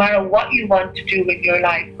 that no matter what you want to do in your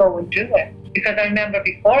life, go and do it. Because I remember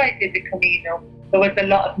before I did the Camino, there was a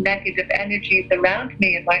lot of negative energies around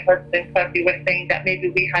me and my husband, because we were saying that maybe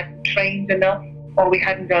we hadn't trained enough, or we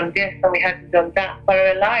hadn't done this and we hadn't done that. But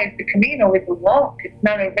our lives, the Camino is a walk. It's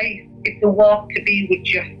not a race. It's a walk to be with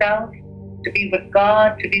yourself, to be with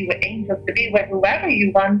God, to be with angels, to be with whoever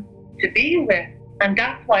you want to be with. And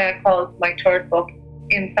that's why I called my third book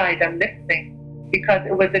Inside and Listening, because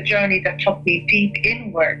it was a journey that took me deep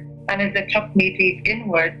inward. And as it took me deep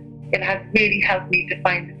inward, it has really helped me to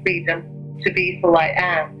find the freedom to be who I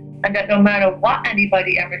am. And that no matter what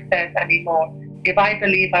anybody ever says anymore, if I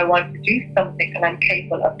believe I want to do something and I'm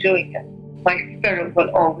capable of doing it, my spirit will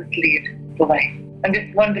always lead the way. And this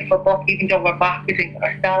wonderful book, even though we're marketing it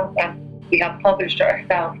ourselves and we have published it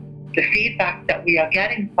ourselves, the feedback that we are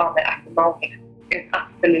getting from it at the moment is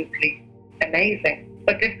absolutely amazing.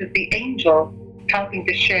 But this is the angels helping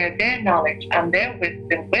to share their knowledge and their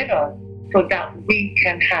wisdom with us so that we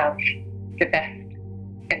can have the best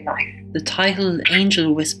in life. The title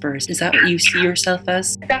Angel Whispers, is that what you see yourself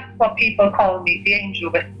as? That's what people call me, the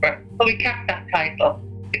Angel Whisperer. So we kept that title.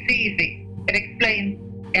 It's easy. It explains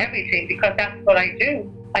everything, because that's what I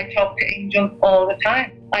do. I talk to angels all the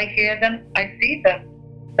time. I hear them, I see them.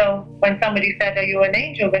 So when somebody said, are you an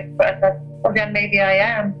angel whisperer? I said, well, then maybe I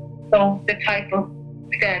am. So the title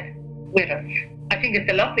said, with us. I think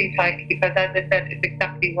it's a lovely title, because as I said, it's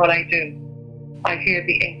exactly what I do. I hear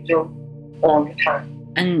the angels all the time.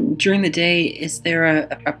 And during the day, is there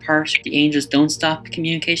a part the angels don't stop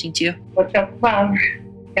communicating to you? Well,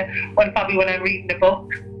 probably when I'm reading the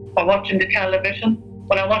book or watching the television,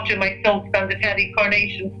 when I'm watching my soaps on the telly,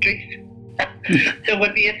 Coronation Street, there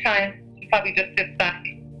would be a time to probably just sit back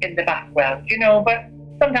in the background, but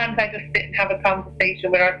sometimes I just sit and have a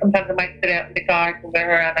conversation with her. Sometimes I might sit out in the garden with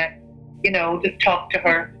her and I, just talk to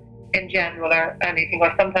her in general or anything.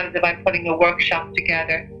 Or sometimes if I'm putting a workshop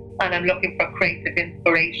together and I'm looking for creative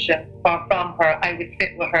inspiration from her, I would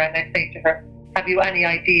sit with her and I say to her, have you any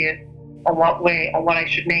ideas on what I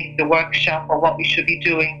should name the workshop or what we should be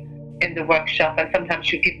doing in the workshop? And sometimes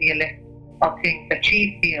she'll give me a list of things that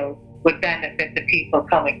she feels would benefit the people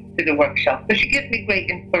coming to the workshop. So she gives me great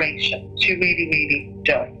inspiration. She really, really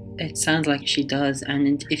does. It sounds like she does.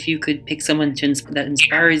 And if you could pick someone that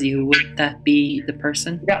inspires you, would that be the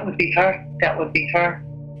person? That would be her. That would be her.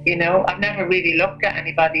 You know, I've never really looked at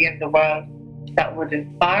anybody in the world that would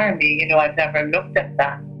inspire me. You know, I've never looked at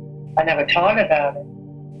that. I never thought about it.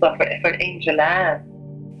 But for Angel Ann,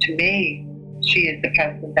 to me, she is the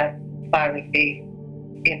person that's inspiring me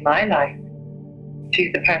in my life.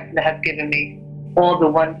 She's the person that has given me all the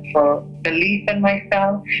wonderful belief in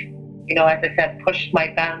myself. You know, as I said, pushed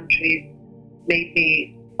my boundaries, made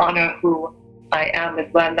me honor who I am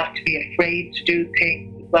as well, not to be afraid to do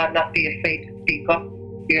things, as well, not be afraid to speak up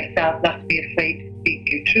for yourself, not to be afraid to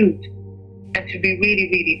speak your truth, and to be really,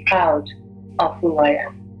 really proud of who I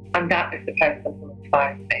am. And that is the person who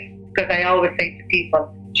inspires me. Because I always say to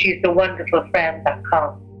people, she is the wonderful friend that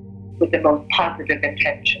comes with the most positive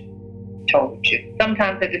intention towards you.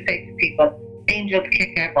 Sometimes I just say to people, angels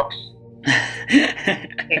kick their butts.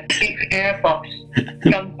 They kick their butts.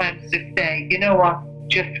 Sometimes just say, you know what,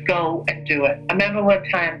 just go and do it. I remember one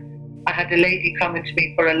time I had a lady coming to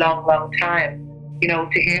me for a long, long time, you know,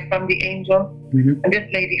 to hear from the angel. Mm-hmm. And this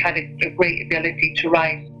lady had a great ability to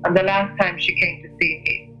write. And the last time she came to see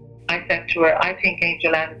me, I said to her, I think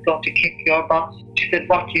Angel Ann is going to kick your butt. She said,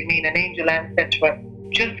 what do you mean? And Angel Ann said to her,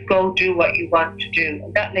 just go do what you want to do.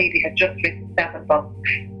 And that lady had just written 7 books.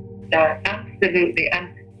 Absolutely.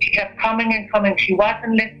 And she kept coming and coming. She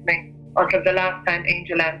wasn't listening until the last time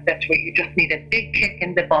Angel Ann said to her, you just need a big kick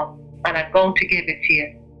in the butt, and I'm going to give it to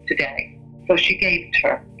you today. So she gave it to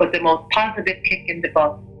her, but the most positive kick in the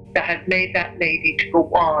butt that has made that lady to go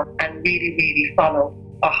on and really, really follow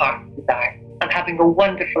her heart's desire, and having a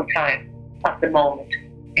wonderful time at the moment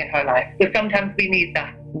in her life. But sometimes we need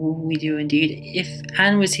that. We do indeed. If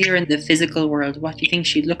Anne was here in the physical world, what do you think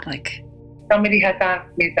she'd look like? Somebody has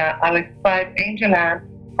asked me that. I'll describe Angel Ann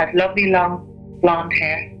has lovely long blonde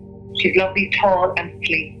hair. She's lovely, tall and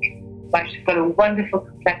sleek. Like, she's got a wonderful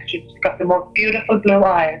complexion. She's got the most beautiful blue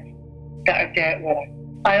eyes that are there with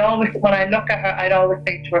her. When I look at her, I'd always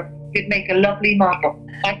say to her, you'd make a lovely model.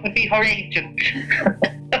 I could be her agent.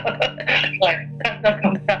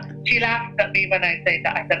 She laughs at me when I say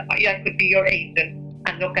that. I said, I could be your agent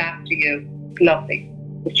and look after you. Lovely.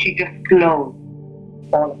 But she just glows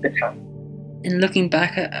all of the time. In looking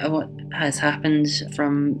back at what has happened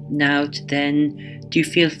from now to then, do you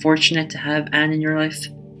feel fortunate to have Anne in your life?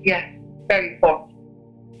 Yes, very fortunate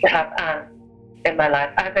to have Anne in my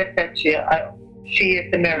life. As I said to you, she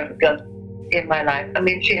is the miracle in my life. I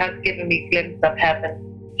mean, she has given me a glimpse of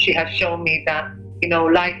heaven. She has shown me that, you know,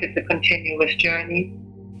 life is a continuous journey.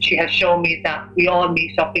 She has shown me that we all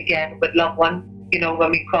meet up again with loved ones, you know,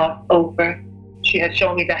 when we cross over. She has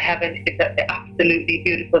shown me that heaven is an absolutely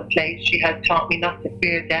beautiful place. She has taught me not to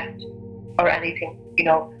fear death or anything. You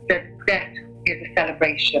know, that death is a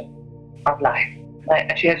celebration of life.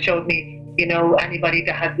 And she has showed me, you know, anybody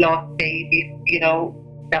that has lost babies, you know,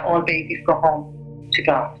 that all babies go home to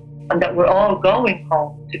God. And that we're all going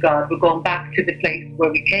home to God. We're going back to the place where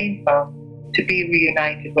we came from to be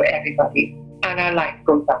reunited with everybody. And our life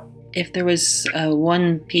goes on. If there was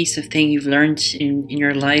one piece of thing you've learned in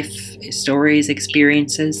your life, stories,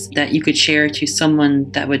 experiences, that you could share to someone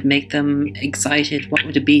that would make them excited, what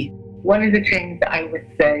would it be? One of the things that I would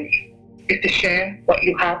say is to share what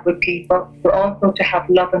you have with people, but also to have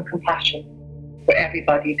love and compassion for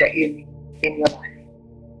everybody that you meet in your life.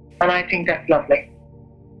 And I think that's lovely.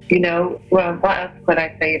 You know, well, what else could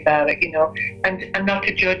I say about it, you know? And not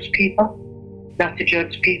to judge people. Not to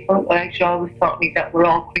judge people. Well, she always taught me that we're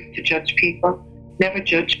all quick to judge people. Never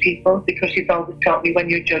judge people, because she's always taught me when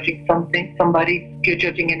you're judging somebody, you're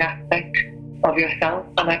judging an aspect of yourself.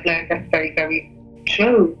 And I've learned that's very, very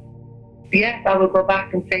true. Yes, I will go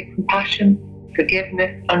back and say compassion,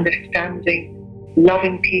 forgiveness, understanding,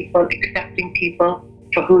 loving people, accepting people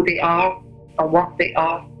for who they are and what they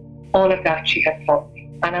are. All of that she has taught me.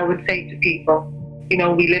 And I would say to people, you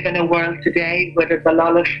know, we live in a world today where there's a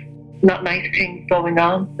lot of not nice things going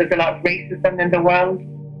on. There's a lot of racism in the world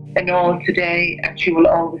and all today, and she will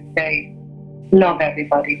always say, love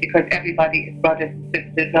everybody, because everybody is brothers and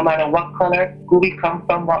sisters, no matter what colour, who we come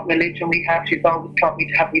from, what religion we have. She's always taught me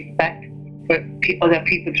to have respect for other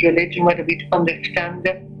people's religion, whether we understand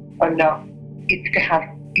it or not. It's to have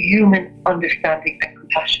human understanding and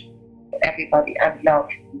compassion for everybody, and love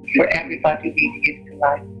for everybody really is to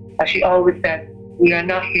life. As she always said, we are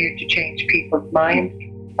not here to change people's minds.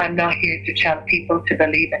 I'm not here to tell people to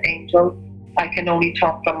believe in angels. I can only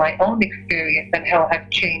talk from my own experience and how it has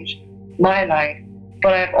changed my life.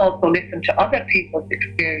 But I've also listened to other people's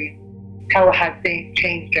experience, how it has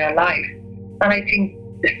changed their life. And I think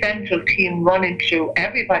the central theme running through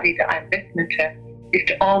everybody that I'm listening to is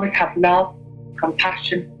to always have love,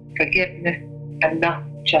 compassion, forgiveness, and not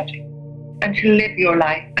judging. And to live your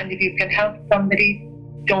life. And if you can help somebody,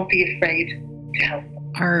 don't be afraid to help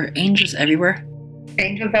them. Are angels everywhere?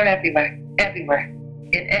 Angels are everywhere,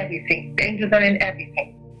 in everything. The angels are in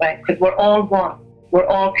everything, right? Because we're all one. We're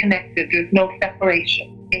all connected. There's no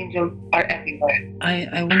separation. Angels are everywhere.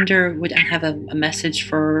 I wonder, would Anne have a message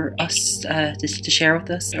for us to share with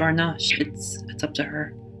us or not? It's up to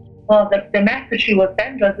her. Well, the message she will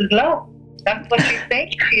send us is love. That's what she's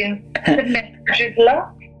saying to you. The message is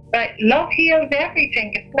love. Right? Love heals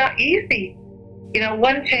everything. It's not easy.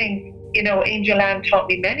 One thing, Angel Ann taught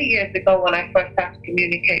me many years ago when I first started to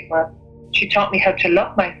communicate with her, she taught me how to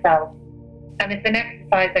love myself. And it's an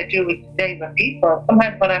exercise I do today with people.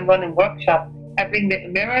 Sometimes when I'm running workshops, I bring the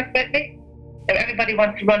mirrors with me. And everybody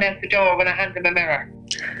wants to run out the door when I hand them a mirror.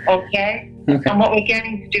 Okay? And what we're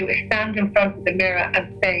getting to do is stand in front of the mirror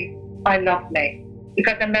and say, I love me.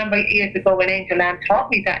 Because I remember years ago when Angel Ann taught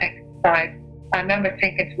me that exercise, I remember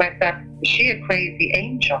thinking to myself, is she a crazy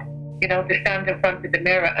angel? To stand in front of the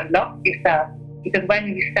mirror and love yourself. Because when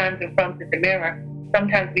we stand in front of the mirror,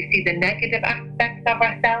 sometimes we see the negative aspects of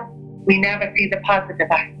ourselves. We never see the positive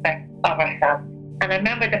aspects of ourselves. And I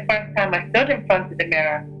remember the first time I stood in front of the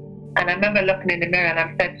mirror, and I remember looking in the mirror and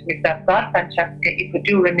I said to myself, God, Francesca, you could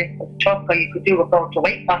do Renee with chakra, you could do a go to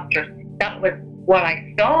Weight Watchers. That was what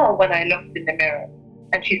I saw when I looked in the mirror.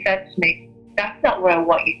 And she said to me, that's not where I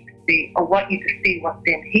want you to see. I want you to see what's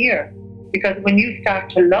in here. Because when you start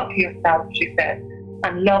to love yourself, she said,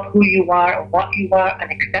 and love who you are and what you are and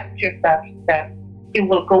accept yourself, she said, it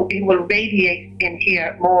will radiate in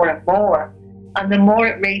here more and more. And the more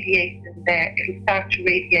it radiates in there, it will start to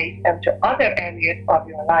radiate out to other areas of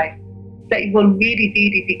your life. That you will really,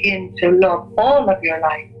 really begin to love all of your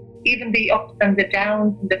life. Even the ups and the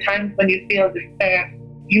downs and the times when you feel despair,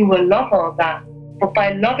 you will love all that. But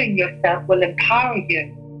by loving yourself will empower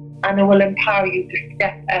you. And it will empower you to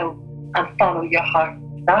step out and follow your heart's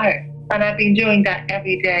desire. And I've been doing that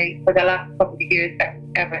every day for the last couple of years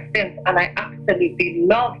ever since. And I absolutely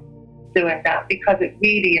love doing that because it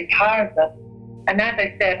really empowers us. And as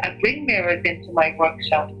I said, I bring mirrors into my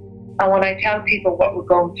workshop. And when I tell people what we're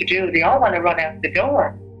going to do, they all want to run out the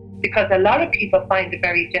door. Because a lot of people find it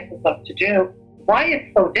very difficult to do. Why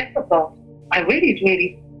it's so difficult, I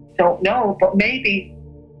really don't know. But maybe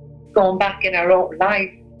going back in our own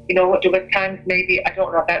life, there was times maybe, I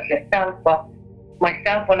don't know about yourself, but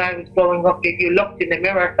myself when I was growing up, if you looked in the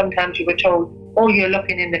mirror, sometimes you were told, oh, you're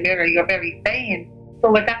looking in the mirror, you're very vain.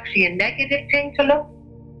 So it's actually a negative thing to look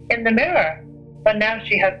in the mirror. But now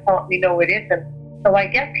she has taught me, no, it isn't. So I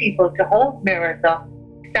get people to hold mirrors up,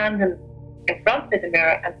 standing in front of the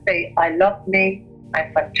mirror and say, I love me,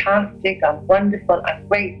 I'm fantastic, I'm wonderful, I'm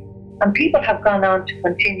great. And people have gone on to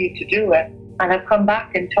continue to do it and have come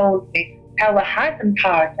back and told me how it has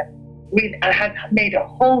empowered them. It has made a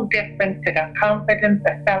whole difference to their confidence,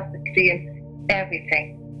 their self-esteem,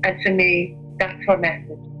 everything. And to me, that's her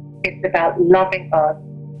message. It's about loving us,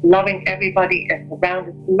 loving everybody around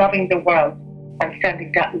us, loving the world, and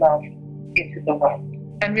sending that love into the world.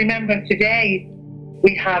 And remember, today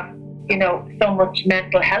we have, so much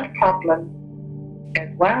mental health problems as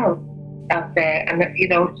well out there. And,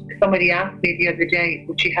 somebody asked me the other day,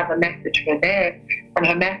 would she have a message for there? And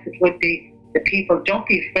her message would be, the people, don't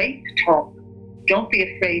be afraid to talk. Don't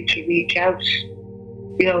be afraid to reach out.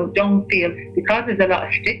 Don't feel, because there's a lot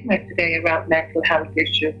of stigma today around mental health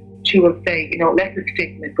issues, she will say, let the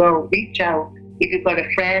stigma go, reach out. If you've got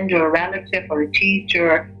a friend or a relative or a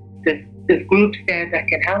teacher, there's groups there that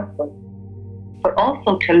can help them. But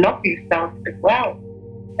also to love yourself as well.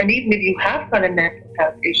 And even if you have got a mental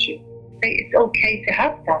health issue, say it's okay to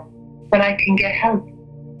have that, but I can get help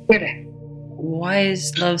with it. Why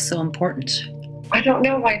is love so important? I don't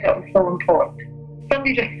know why that was so important.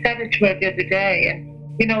 Somebody just said it to her the other day,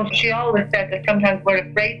 and she always said that sometimes we're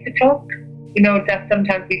afraid to talk. That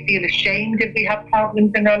sometimes we feel ashamed if we have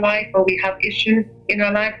problems in our life or we have issues in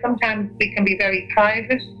our life. Sometimes we can be very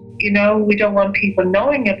private. We don't want people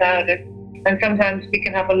knowing about it. And sometimes we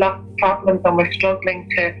can have a lot of problems and we're struggling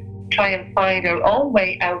to try and find our own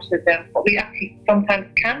way out of them. But we actually sometimes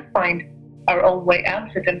can't find our own way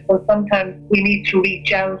out of them. So sometimes we need to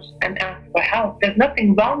reach out and ask for help. There's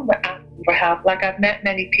nothing wrong with asking for help. Like, I've met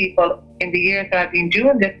many people in the years that I've been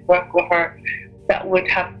doing this work with her that would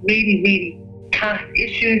have really past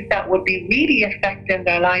issues that would be really affecting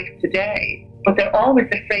their life today. But they're always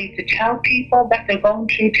afraid to tell people that they're going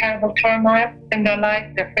through terrible turmoil in their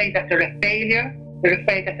life. They're afraid that they're a failure. They're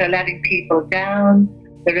afraid that they're letting people down.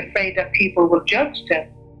 They're afraid that people will judge them.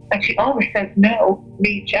 And she always says, no,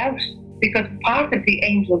 reach out. Because part of the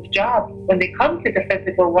angel's job, when they come to the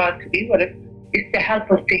physical world to be with us, is to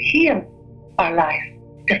help us to heal our life,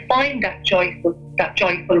 to find that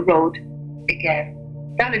joyful road again.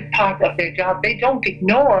 That is part of their job. They don't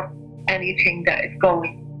ignore anything that is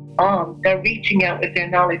going on. They're reaching out with their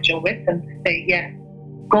knowledge and wisdom to say, yes,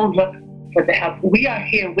 go look for the help. We are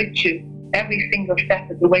here with you every single step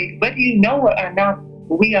of the way. Whether you know it or not,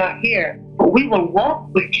 we are here. But we will walk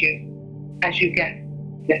with you as you get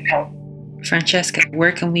this help. Francesca,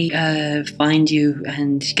 where can we find you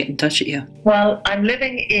and get in touch with you? Well, I'm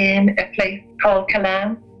living in a place called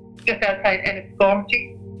Calan, just outside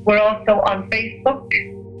Enniscorthy. We're also on Facebook,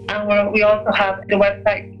 and we also have the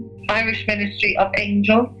website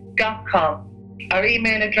irishministryofangels.com. Our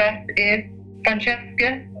email address is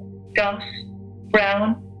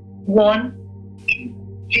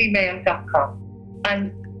francesca.brown1@gmail.com.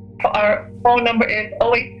 And our phone number is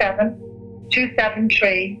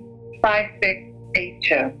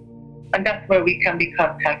 087-273-5682. And that's where we can be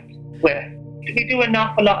contacted with. We do an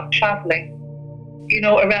awful lot of traveling,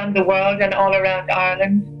 around the world and all around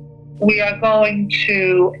Ireland. We are going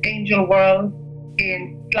to Angel World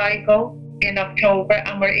in Sligo in October,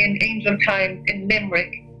 and we're in Angel Times in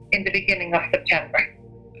Limerick in the beginning of September.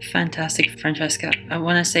 Fantastic, Francesca. I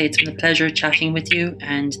want to say it's been a pleasure chatting with you,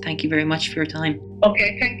 and thank you very much for your time.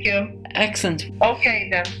 Okay, thank you. Excellent. Okay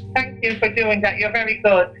then, thank you for doing that. You're very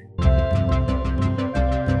good.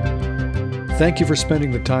 Thank you for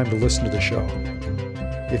spending the time to listen to the show.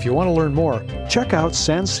 If you want to learn more, check out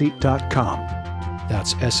Sanseat.com.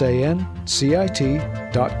 That's SANCIT.com.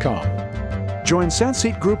 Join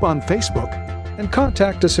Sanseat Group on Facebook and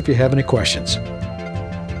contact us if you have any questions.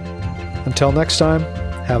 Until next time,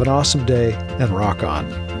 have an awesome day and rock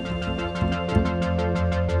on.